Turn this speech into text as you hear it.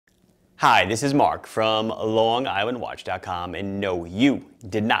Hi, this is Mark from LongIslandWatch.com, and no, you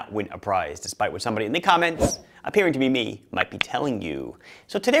did not win a prize, despite what somebody in the comments, appearing to be me, might be telling you.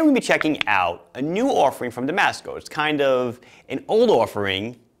 So today we're going to be checking out a new offering from Damasko. It's kind of an old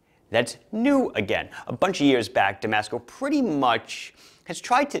offering that's new again. A bunch of years back, Damasko pretty much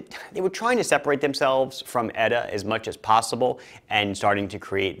they were trying to separate themselves from ETA as much as possible and starting to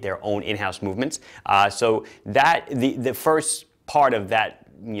create their own in-house movements. So the first part of that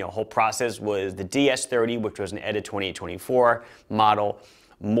whole process was the DS30, which was an ETA 2824 model,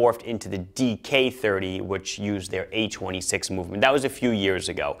 morphed into the DK30, which used their A26 movement. That was a few years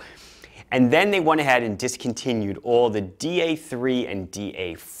ago. And then they went ahead and discontinued all the DA3 and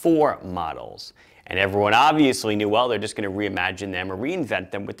DA4 models. And everyone obviously knew, well, they're just going to reimagine them or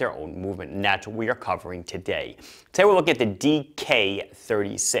reinvent them with their own movement. And that's what we are covering today. Today we're looking at the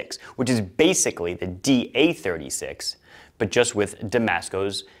DK36, which is basically the DA36, but just with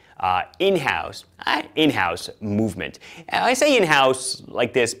Damasko's in-house movement. And I say in-house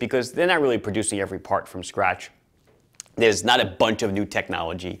like this because they're not really producing every part from scratch. There's not a bunch of new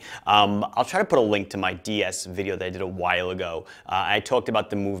technology. I'll try to put a link to my DS video that I did a while ago. I talked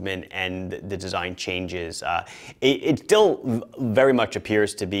about the movement and the design changes. It still very much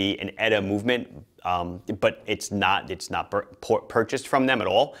appears to be an ETA movement, but it's not purchased from them at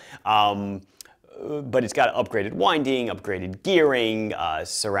all. But it's got upgraded winding, upgraded gearing,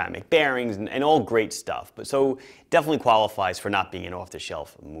 ceramic bearings, and all great stuff. But so definitely qualifies for not being an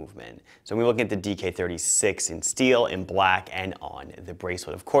off-the-shelf movement. So we're looking at the DK36 in steel, in black, and on the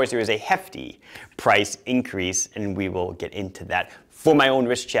bracelet. Of course, there is a hefty price increase, and we will get into that. For my own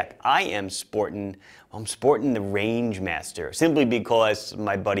wrist check, I'm sporting the Rangemaster, simply because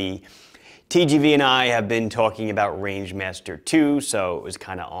my buddy TGV and I have been talking about Rangemaster 2, so it was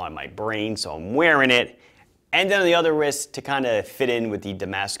kind of on my brain, so I'm wearing it. And then on the other wrist, to kind of fit in with the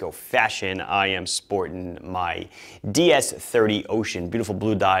Damasko fashion, I am sporting my DS30 Ocean. Beautiful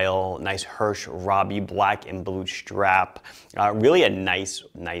blue dial, nice Hirsch Robbie black and blue strap. Really a nice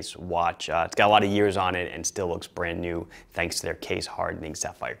watch. It's got a lot of years on it and still looks brand new thanks to their case hardening,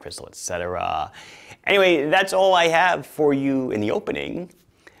 sapphire crystal, etc. Anyway, that's all I have for you in the opening.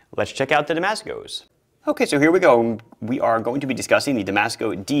 Let's check out the Damaskos. Okay, so here we go. We are going to be discussing the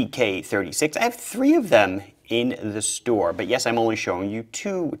Damasko DK36. I have 3 of them in the store, but yes, I'm only showing you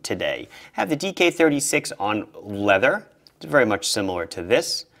 2 today. I have the DK36 on leather. It's very much similar to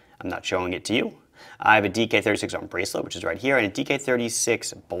this. I'm not showing it to you. I have a DK36 on bracelet, which is right here, and a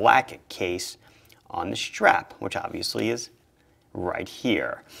DK36 black case on the strap, which obviously is right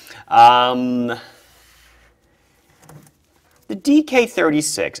here. The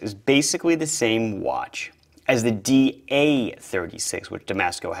DK36 is basically the same watch as the DA36, which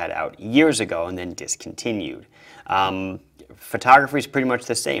Damasko had out years ago and then discontinued. Photography is pretty much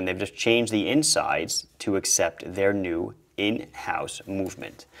the same. They've just changed the insides to accept their new in-house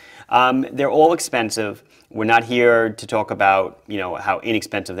movement. They're all expensive. We're not here to talk about how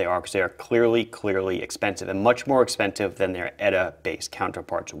inexpensive they are, because they are clearly expensive, and much more expensive than their ETA-based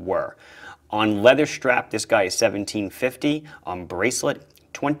counterparts were. On leather strap, this guy is $17.50. On bracelet,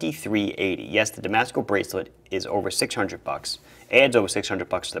 $23.80. Yes, the Damasko bracelet is over $600. Adds over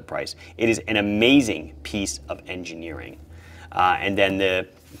 $600 to the price. It is an amazing piece of engineering. And then the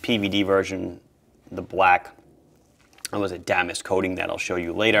PVD version, the black, was a damask coating that I'll show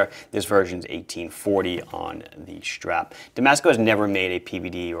you later. This version is $18.40 on the strap. Damasko has never made a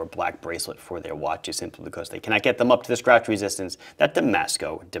PVD or black bracelet for their watches simply because they cannot get them up to the scratch resistance that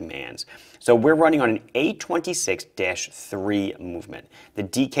Damasko demands. So we're running on an A26-3 movement. The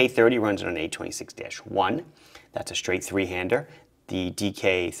DK30 runs on an A26-1. That's a straight 3-hander. The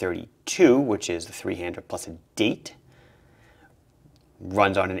DK32, which is the 3-hander plus a date,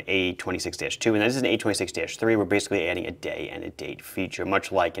 runs on an A26-2, and this is an A26-3. We're basically adding a day and a date feature,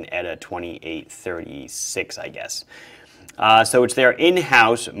 much like an ETA 2836, I guess. So it's their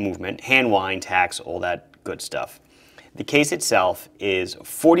in-house movement, hand wind, tacks, all that good stuff. The case itself is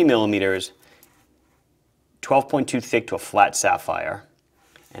 40 millimeters, 12.2 thick to a flat sapphire,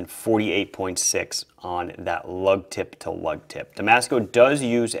 and 48.6 on that lug tip to lug tip. Damasko does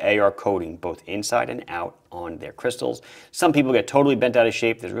use AR coating both inside and out on their crystals. Some people get totally bent out of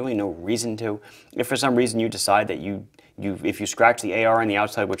shape. There's really no reason to. If for some reason you decide that if you scratch the AR on the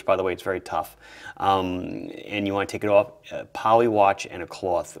outside, which by the way it's very tough, and you want to take it off, a poly watch and a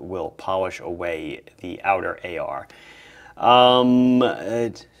cloth will polish away the outer AR.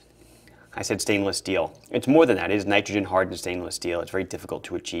 I said stainless steel. It's more than that. It is nitrogen hardened stainless steel. It's very difficult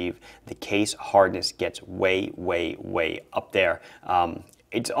to achieve. The case hardness gets way up there.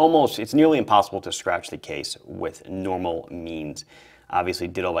 It's nearly impossible to scratch the case with normal means. Obviously,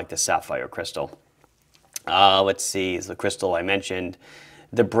 ditto like the sapphire crystal. Let's see, is the crystal I mentioned.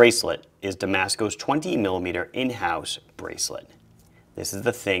 The bracelet is Damasko's 20mm in-house bracelet. This is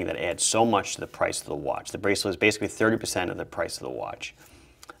the thing that adds so much to the price of the watch. The bracelet is basically 30% of the price of the watch.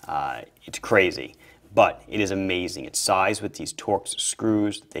 It's crazy, but it is amazing. It's sized with these Torx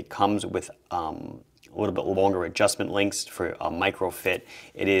screws. It comes with a little bit longer adjustment links for a micro fit.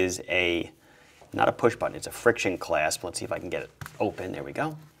 It is not a push button, it's a friction clasp. Let's see if I can get it open. There we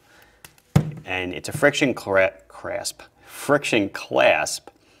go. And it's a friction clasp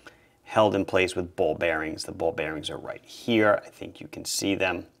held in place with ball bearings. The ball bearings are right here. I think you can see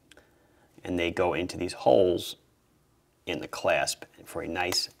them. And they go into these holes in the clasp for a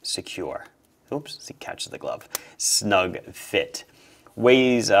nice, secure, oops, see, catches the glove, snug fit.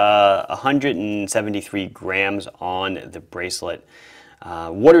 Weighs 173 grams on the bracelet.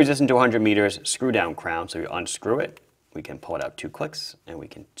 Water resistant to 100 meters, screw down crown. So you unscrew it, we can pull it out 2 clicks, and we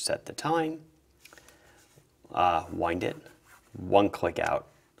can set the time. Wind it, 1 click out.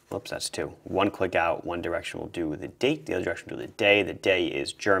 Whoops, that's 2. 1 click out, one direction will do the date, the other direction will do the day. The day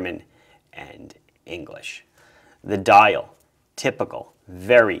is German and English. The dial, typical,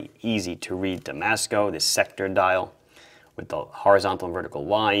 very easy to read Damasko, this sector dial with the horizontal and vertical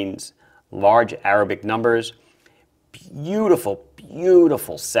lines, large Arabic numbers, beautiful,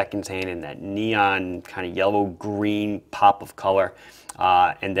 beautiful seconds hand in that neon kind of yellow-green pop of color.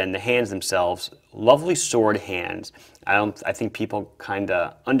 And then the hands themselves, lovely sword hands. I think people kind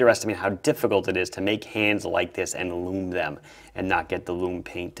of underestimate how difficult it is to make hands like this and loom them and not get the loom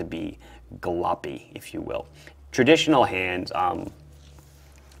paint to be gloppy, if you will. Traditional hands,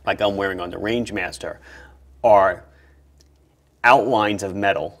 like I'm wearing on the Rangemaster, are outlines of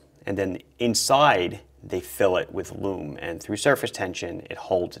metal, and then inside they fill it with loom, and through surface tension it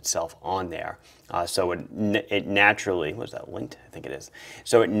holds itself on there. So it naturally, was that linked? I think it is.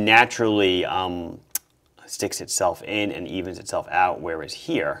 So it naturally sticks itself in and evens itself out, whereas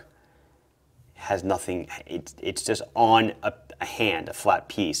here has nothing, it's just on a hand, a flat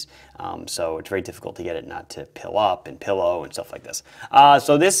piece. So it's very difficult to get it not to pill up and pillow and stuff like this.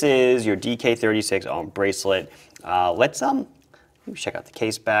 So this is your DK36 bracelet. Let's check out the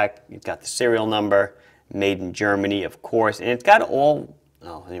case back. You've got the serial number, made in Germany, of course, and it's got all,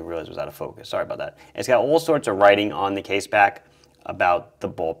 oh, I didn't realize it was out of focus. Sorry about that. It's got all sorts of writing on the case back about the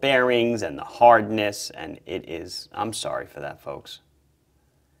ball bearings and the hardness, and it is, I'm sorry for that, folks.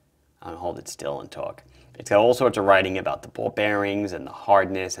 I'll hold it still and talk. It's got all sorts of writing about the ball bearings and the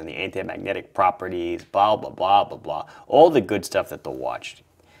hardness and the anti-magnetic properties, blah, blah, blah, blah, blah. All the good stuff that the watch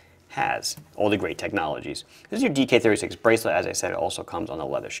has, all the great technologies. This is your DK36 bracelet. As I said, it also comes on a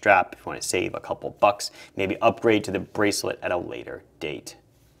leather strap. If you want to save a couple bucks, maybe upgrade to the bracelet at a later date.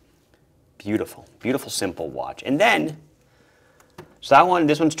 Beautiful, beautiful, simple watch. And then, so that one,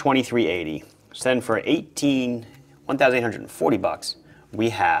 this one's $23.80. So then for $1,840, we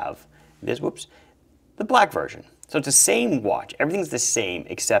have this, whoops, the black version. So it's the same watch. Everything's the same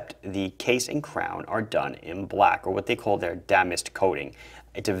except the case and crown are done in black, or what they call their Damask coating.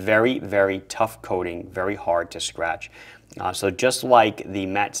 It's a very, very tough coating, very hard to scratch. So just like the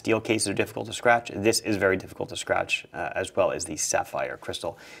matte steel cases are difficult to scratch, this is very difficult to scratch, as well as the sapphire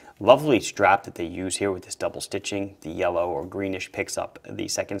crystal. Lovely strap that they use here with this double stitching. The yellow or greenish picks up the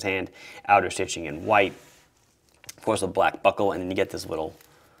seconds hand, outer stitching in white. Of course, a black buckle, and then you get this little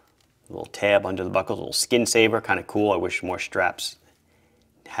tab under the buckle, a little skin saver, kind of cool. I wish more straps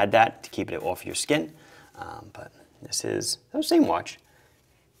had that to keep it off your skin. But this is the same watch.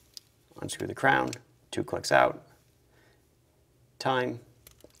 Unscrew the crown, 2 clicks out, time,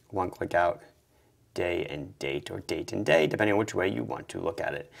 1 click out, day and date, or date and day, depending on which way you want to look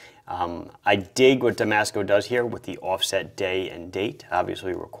at it. I dig what Damasko does here with the offset day and date.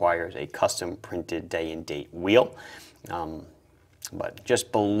 Obviously, it requires a custom printed day and date wheel. But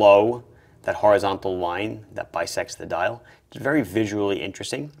just below that horizontal line that bisects the dial, it's very visually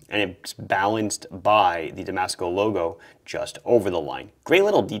interesting, and it's balanced by the Damasko logo just over the line. Great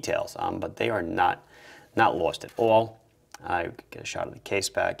little details, but they are not lost at all. I get a shot of the case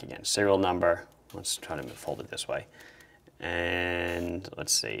back, again, serial number. Let's try to fold it this way. And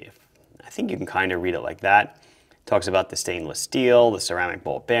let's see, I think you can kind of read it like that. It talks about the stainless steel, the ceramic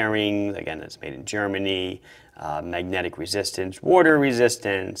ball bearings, again, it's made in Germany, magnetic resistance, water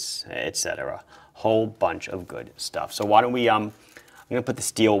resistance, etc. Whole bunch of good stuff. So why don't we, I'm gonna put the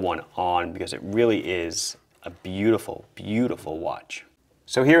steel one on because it really is a beautiful, beautiful watch.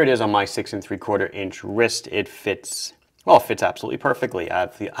 So here it is on my 6 3/4 inch wrist. It fits, well, it fits absolutely perfectly,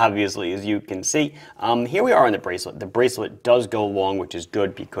 obviously, as you can see. Here we are on the bracelet. The bracelet does go long, which is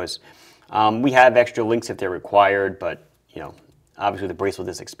good because we have extra links if they're required, but you know, Obviously, the bracelet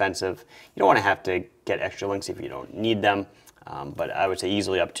is expensive. You don't want to have to get extra links if you don't need them. But I would say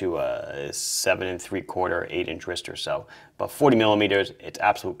easily up to a 7 3/4, 8-inch wrist or so. But 40 millimeters, it's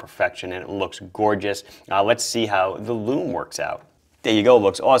absolute perfection and it looks gorgeous. Let's see how the lume works out. There you go,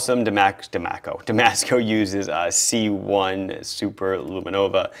 looks awesome. Damasko uses C1 Super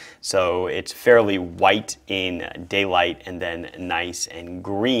Luminova, so it's fairly white in daylight and then nice and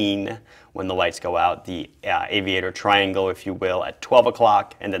green when the lights go out. The aviator triangle, if you will, at 12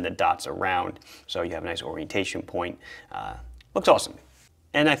 o'clock, and then the dots around, so you have a nice orientation point. Looks awesome.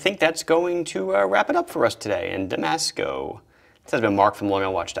 And I think that's going to wrap it up for us today. And Damasko. This has been Mark from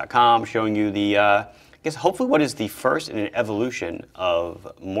LongMailWatch.com showing you the, I guess hopefully what is the first in an evolution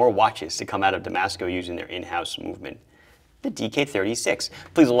of more watches to come out of Damasko using their in-house movement, the DK36.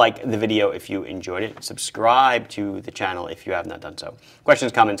 Please like the video if you enjoyed it. Subscribe to the channel if you have not done so.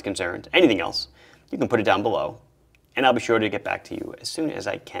 Questions, comments, concerns, anything else, you can put it down below. And I'll be sure to get back to you as soon as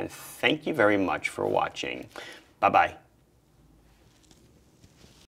I can. Thank you very much for watching. Bye-bye.